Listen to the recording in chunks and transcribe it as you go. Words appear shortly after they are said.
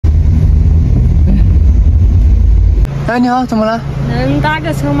哎，你好，怎么了？能搭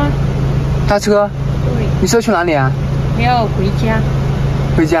个车吗？搭车？对。你是要去哪里啊？要回家。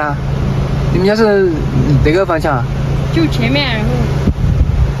回家？你们家是哪个方向？就前面，然后。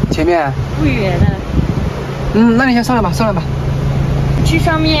前面？不远的。那你先上来吧，上来吧。去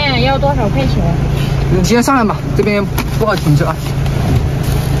上面要多少块钱？你先上来吧，这边不好停车啊。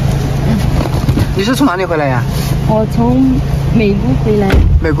你是从哪里回来呀？我从美国回来。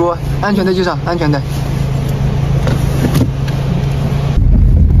美国，安全带系上，安全带。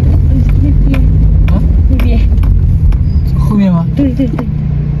那边。后面吗？对对对。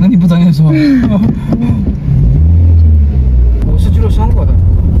那你不早点说。我是记录生活的，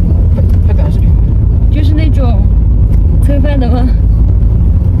拍短视频。就是那种车贩的吗？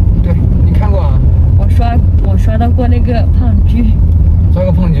对，你看过啊？我刷到过那个胖菊。刷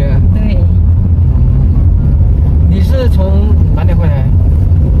个胖菊？对。你是从哪里回来？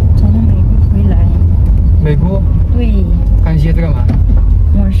从美国回来。美国？对。干些这干嘛？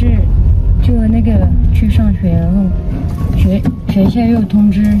我是就那个去上学，然后学校又通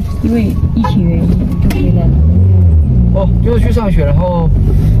知，因为疫情原因就回来了。哦，就是去上学，然后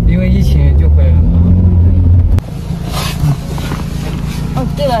因为疫情就回来了。哦，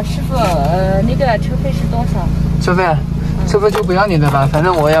对了，师傅，那个车费是多少？车费？车费就不要你的吧，反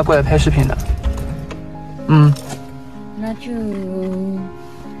正我也要过来拍视频的。那就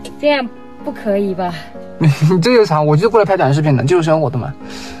这样不可以吧？你这有啥？我就是过来拍短视频的，就是生活的嘛。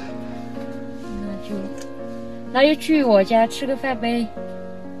那就去我家吃个饭呗。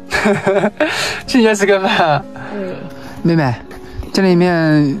去你家吃个饭？对。妹妹，家里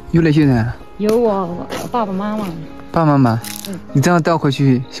面有哪些人啊？有我爸爸妈妈。爸爸妈妈？你这样带我回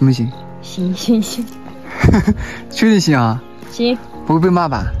去行不行？行行行。确定行啊？行。不会被骂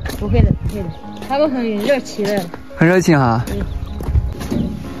吧？不会的，不会的，他们很热情的。很热情啊。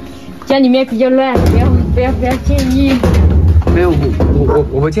家里面比较乱，不要介意。没有，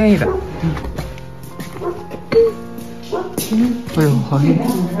我不介意的。哎呦，好黑。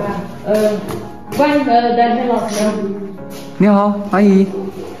欢迎单身老师。你好，阿姨。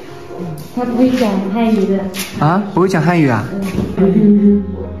他不会讲汉语的。啊，不会讲汉语啊？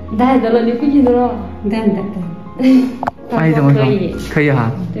太得了，你不记得了？对。阿姨怎么说？可以哈。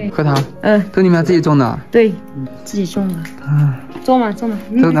对。核桃。这你们自己种的？对，自己种的。种嘛。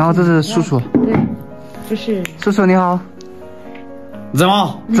然后这是叔叔。对，这是。叔叔你好。怎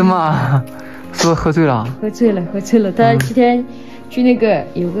么？是不是喝醉了？喝醉了。他今天去那个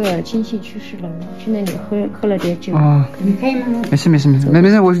有个亲戚去世了，去那里喝了点酒。你可以吗？没事，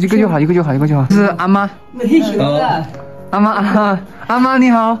我一个就好。这是阿妈。阿妈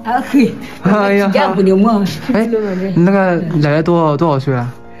你好。哎呀，好。哎，你那个奶奶多少岁了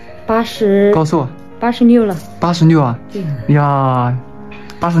？80。告诉我。86了。86啊？对。呀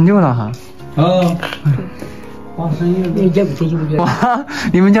，86了哈。哇，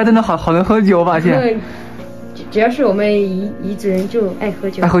你们家真的好能喝酒，我发现。只要是我们彝族人就爱喝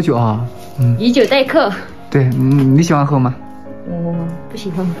酒。爱喝酒啊？以酒待客。对，你喜欢喝吗？我不喜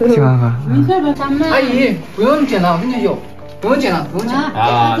欢喝。不喜欢喝。阿姨，不用捡了，我跟你有。不用捡了。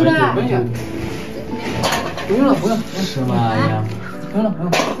啊，不用捡。不用了。是吗呀？不用了。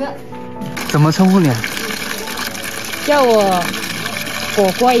怎么称呼你？叫我果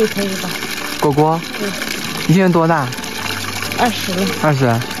果也可以吧？果果。对。你现在多大？20了。20。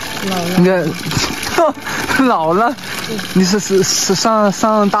老了。你这老了。你是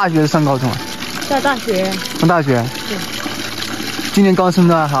上大学上高中啊？上大学。上大学。对。今年刚升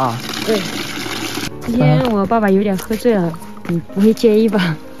的哈。对。今天我爸爸有点喝醉了，你不会介意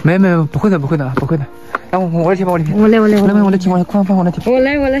吧？没，不会的。来，我来提吧，我来。我来提。快我来提。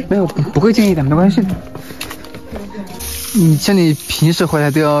我来。没有，不会介意的，没关系的。像你平时回来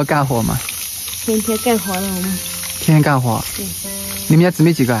都要干活吗？天天干活的我们。天天干活。对。你们家姊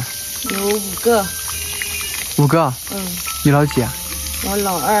妹几个？有5个。5个？你老几啊？我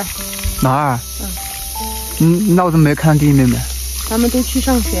老二。老二？那我怎么没看到弟弟妹妹？他们都去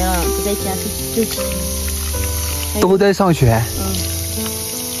上学了，不在家就都在上学。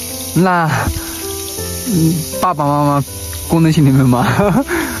那爸爸妈妈供得起你们吗？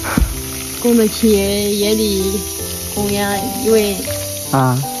供得起也得供呀，因为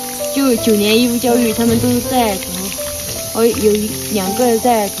就9年义务教育，他们都在读。有2个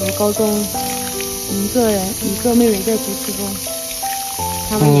在读高中，一个妹妹在读初中，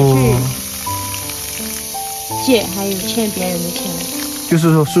他们也是借，还有欠别人的钱。就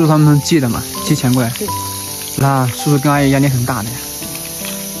是说叔叔他们借的嘛，借钱过来。对。那叔叔跟阿姨压力很大的呀。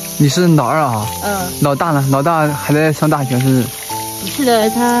你是老二啊？老大呢？老大还在上大学是？不是的，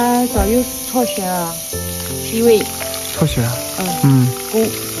他早就辍学了，是因为辍学了。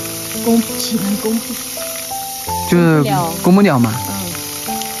供不起。就是公不了嘛。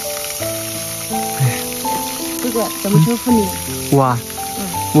哥哥怎么称呼你？我啊，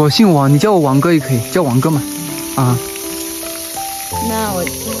我姓王，你叫我王哥也可以，叫王哥嘛。啊。那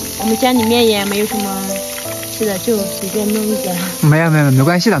我们家里面也没有什么吃的，就随便弄一点。没有，没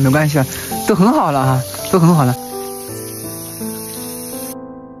关系的，都很好了哈，都很好了。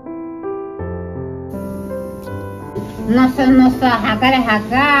那是哈嘎的哈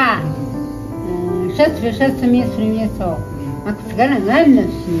嘎，是面说，那这个人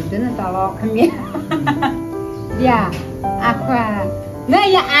真的到了看面，呀，阿快，那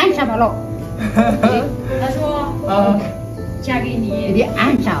也按什么了？他说，嫁给你，得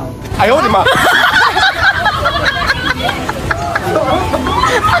按照。哎呦我的妈！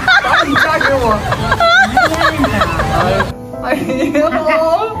你嫁给我？哎呦！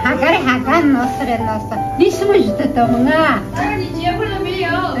哈嘎，那是，你什么日子懂啊？你结婚了没有？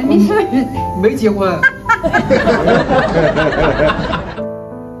你什么日子？没结婚。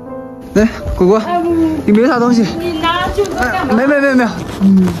来，果果，你没有啥东西。你拿就干嘛？没有。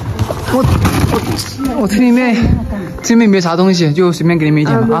我这里面没啥东西，就随便给你们一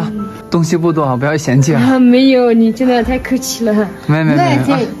点吧啊。东西不多，不要嫌弃啊。没有，你真的太客气了。没有。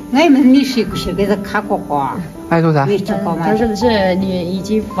我们你是不是给他看过话？哎，说啥？他说的是你已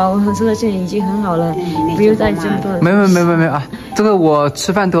经把我说的这已经很好了，不用再这么多。没有啊，这个我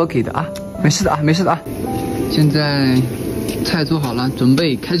吃饭都要给的啊，没事的啊。现在菜做好了，准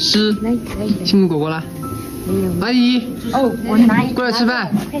备开吃。来，辛苦果果了。阿姨。哦，我拿过来吃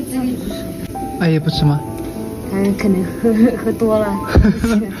饭。阿姨不吃吗？可能喝多了。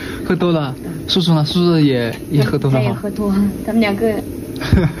喝多了。叔叔呢？叔叔也喝多了。他也喝多了，他们两个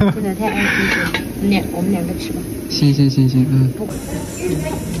真的太爱喝酒。我们两个吃吧。行，对，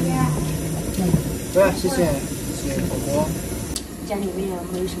谢谢果果。家里面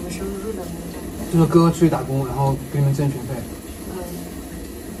没有什么收入的。就是哥哥出去打工，然后给你们挣学费。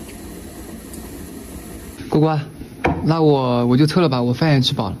果果，那我就撤了吧，我饭也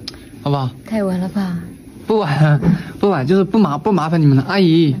吃饱了，好不好？太晚了吧？不晚，就是不麻烦你们了，阿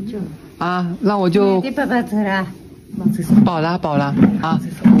姨。啊，那我就。你爸爸走了。饱了啊！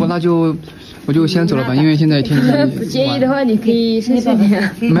我就先走了吧，因为现在天气。不介意的话，你可以剩下点。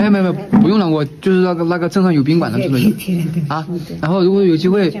没有，不用了，我就是那个镇上有宾馆的住的啊。然后如果有机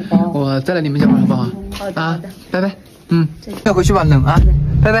会，我再来你们家玩，好不好？好的。啊，拜拜。要回去吧，冷啊，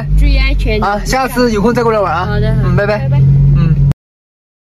拜拜。注意安全啊！下次有空再过来玩啊。好的。拜拜。